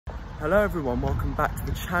Hello everyone, welcome back to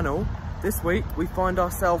the channel. This week we find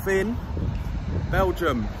ourselves in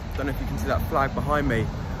Belgium. Don't know if you can see that flag behind me.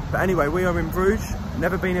 But anyway, we are in Bruges.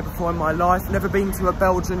 Never been here before in my life, never been to a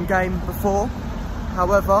Belgian game before.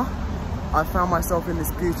 However, I found myself in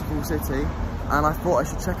this beautiful city and I thought I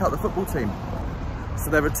should check out the football team. So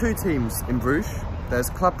there are two teams in Bruges. There's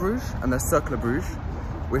Club Brugge and there's Club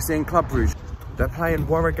Brugge. We're seeing Club Brugge. They're playing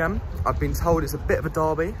Waregem. I've been told it's a bit of a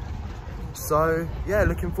derby. So yeah,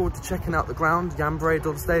 looking forward to checking out the ground, Jan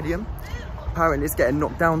Breydel Stadium. Apparently it's getting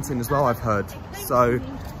knocked down soon as well, I've heard. So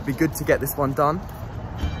it'd be good to get this one done.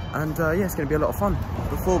 And yeah, it's going to be a lot of fun.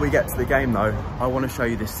 Before we get to the game though, I want to show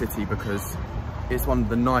you this city because it's one of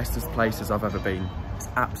the nicest places I've ever been. It's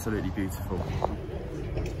absolutely beautiful.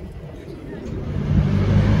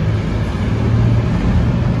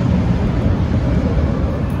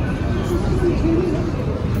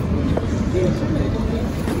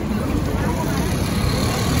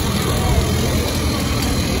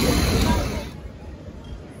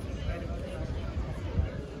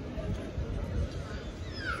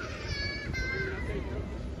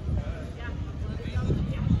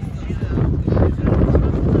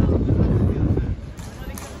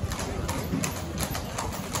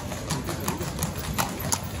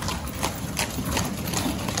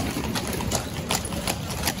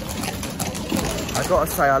 I gotta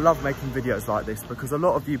say, I love making videos like this because a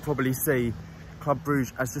lot of you probably see Club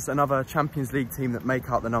Brugge as just another Champions League team that make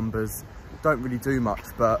out the numbers, don't really do much,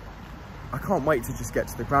 but I can't wait to just get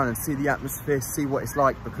to the ground and see the atmosphere, see what it's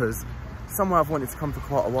like, because it's somewhere I've wanted to come for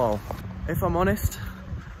quite a while. If I'm honest,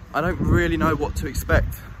 I don't really know what to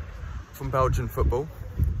expect from Belgian football,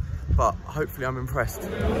 but hopefully I'm impressed.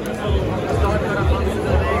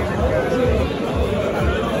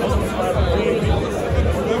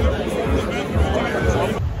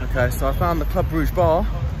 Okay, so I found the Club Brugge bar.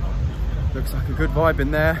 Looks like a good vibe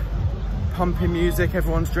in there. Pumping music,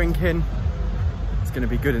 everyone's drinking. It's going to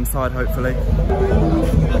be good inside, hopefully.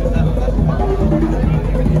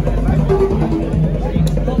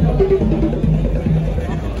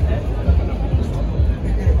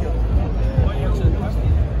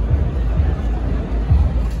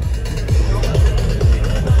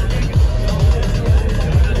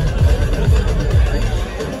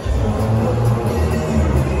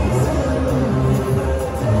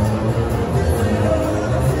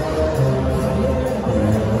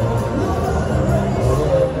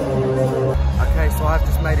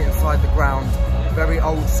 Very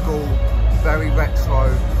old school, very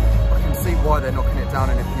retro. I can see why they're knocking it down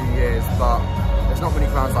in a few years, but there's not many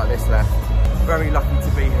grounds like this left. Very lucky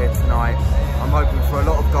to be here tonight. I'm hoping for a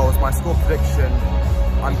lot of goals. My score prediction,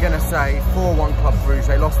 I'm going to say 4-1 Club Brugge.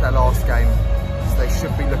 They lost their last game, so they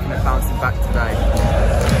should be looking at bouncing back today.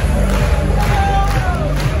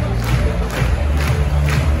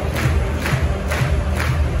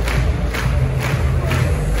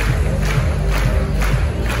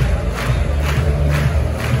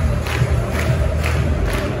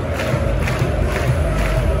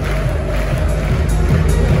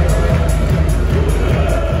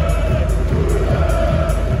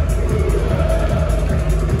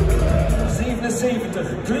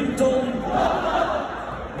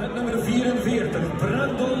 Met nummer 44,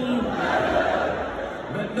 Brandon.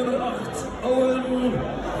 Met nummer 8, Owen.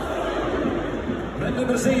 Met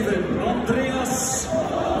nummer 7, Andreas.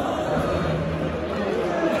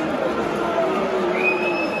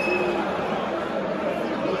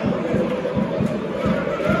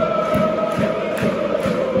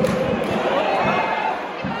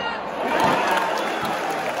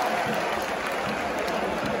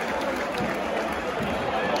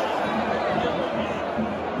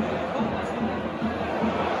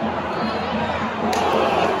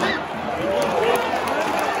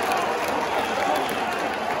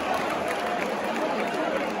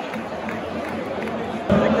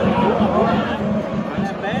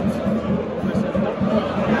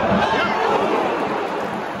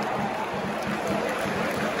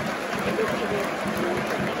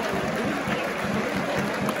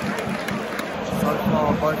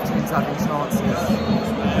 Both teams having chances,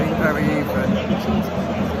 being very even.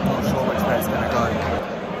 Not sure which way it's going to go.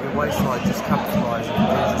 The away side just capitalising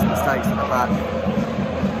Bruges' mistakes in the back.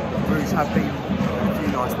 Bruges have been a few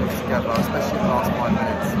nice moves together, especially in the last 5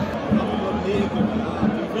 minutes.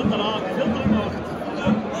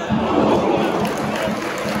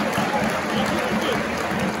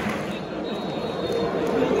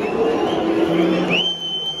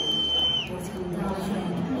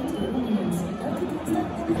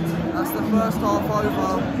 That's the first half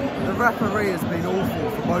over. The referee has been awful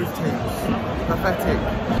for both teams. Pathetic.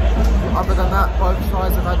 Other than that, both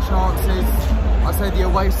sides have had chances. I say the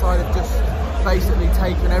away side have just basically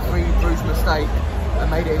taken every Bruges mistake and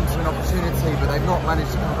made it into an opportunity, but they've not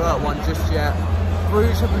managed to convert one just yet.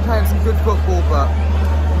 Bruges have been playing some good football, but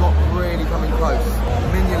not really coming close.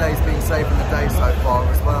 Mignolet's been saving the day so far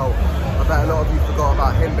as well. I bet a lot of you forgot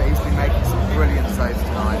about him, but he's been making some brilliant saves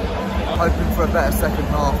tonight. Hoping for a better second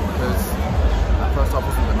half because that first half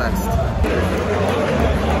wasn't the best.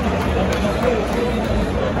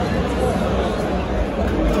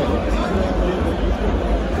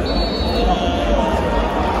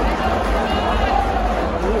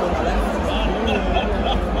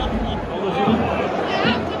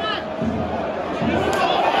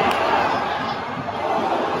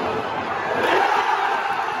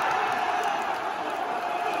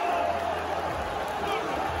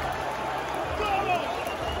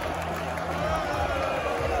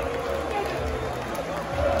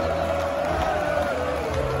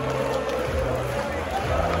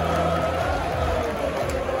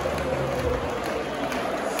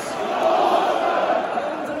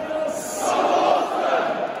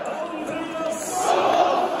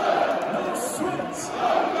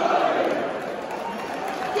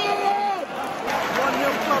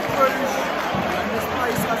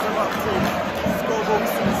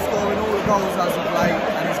 Goals as of late,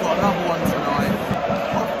 and he's got another one tonight.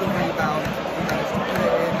 Off the rebound, he managed to put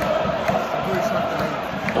it in. Bruges have the lead.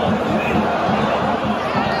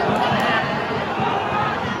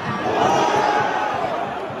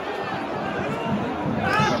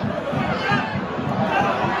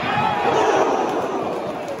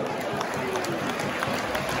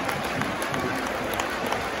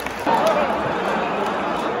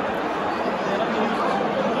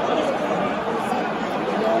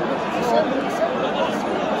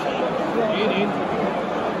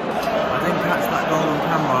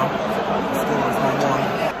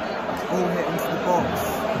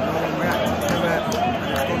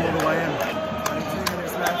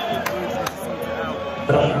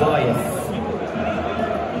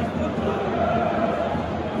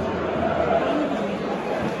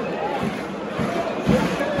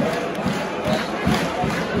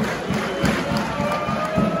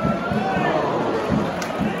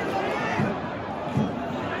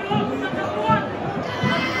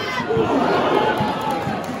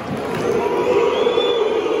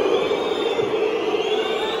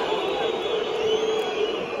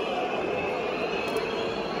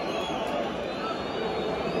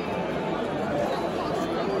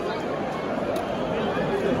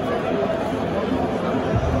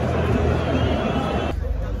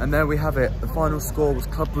 And there we have it. The final score was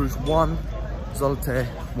Club Brugge 1, Zulte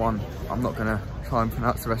 1. I'm not gonna try and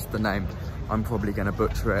pronounce the rest of the name. I'm probably gonna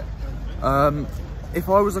butcher it. If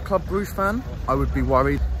I was a Club Brugge fan, I would be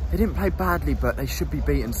worried. They didn't play badly, but they should be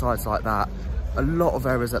beating sides like that. A lot of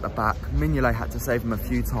errors at the back. Mignolet had to save them a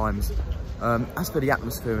few times. As for the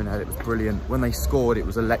atmosphere in there, it was brilliant. When they scored, it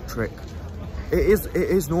was electric. It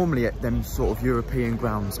is normally at them sort of European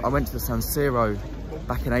grounds. I went to the San Siro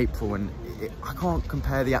back in April, and I can't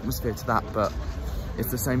compare the atmosphere to that, but it's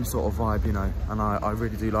the same sort of vibe, you know, and I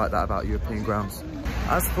really do like that about European grounds.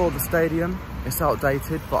 As for the stadium, it's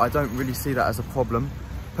outdated, but I don't really see that as a problem.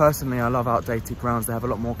 Personally, I love outdated grounds. They have a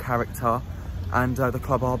lot more character, and the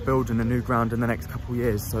club are building a new ground in the next couple of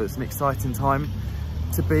years, so it's an exciting time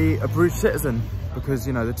to be a Bruges citizen, because,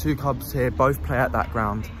 you know, the two clubs here both play at that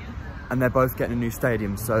ground, and they're both getting a new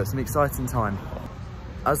stadium, so it's an exciting time.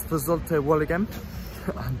 As for Zulte Waregem,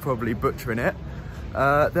 I'm probably butchering it.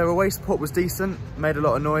 Their away support was decent, made a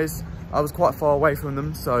lot of noise. I was quite far away from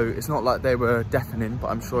them, so it's not like they were deafening, but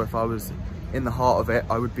I'm sure if I was in the heart of it,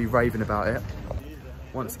 I would be raving about it.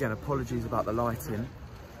 Once again, apologies about the lighting.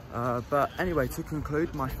 But anyway, to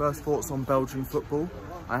conclude my first thoughts on Belgian football,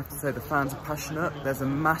 I have to say the fans are passionate. There's a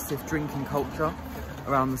massive drinking culture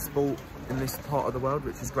around the sport in this part of the world,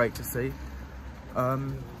 which is great to see.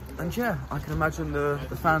 And yeah, I can imagine the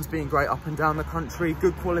fans being great up and down the country,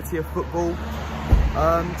 good quality of football.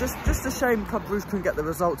 Just a shame Club Brugge couldn't get the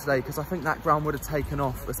result today, because I think that ground would have taken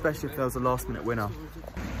off, especially if there was a last minute winner.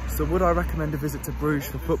 So would I recommend a visit to Bruges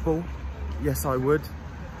for football? Yes, I would.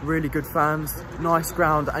 Really good fans, nice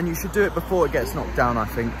ground, and you should do it before it gets knocked down, I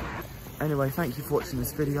think. Anyway, thank you for watching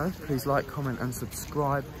this video. Please like, comment and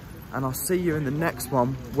subscribe. And I'll see you in the next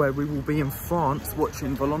one, where we will be in France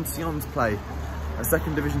watching Valenciennes play a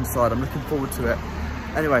second division side. I'm looking forward to it.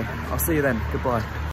 Anyway, I'll see you then. Goodbye.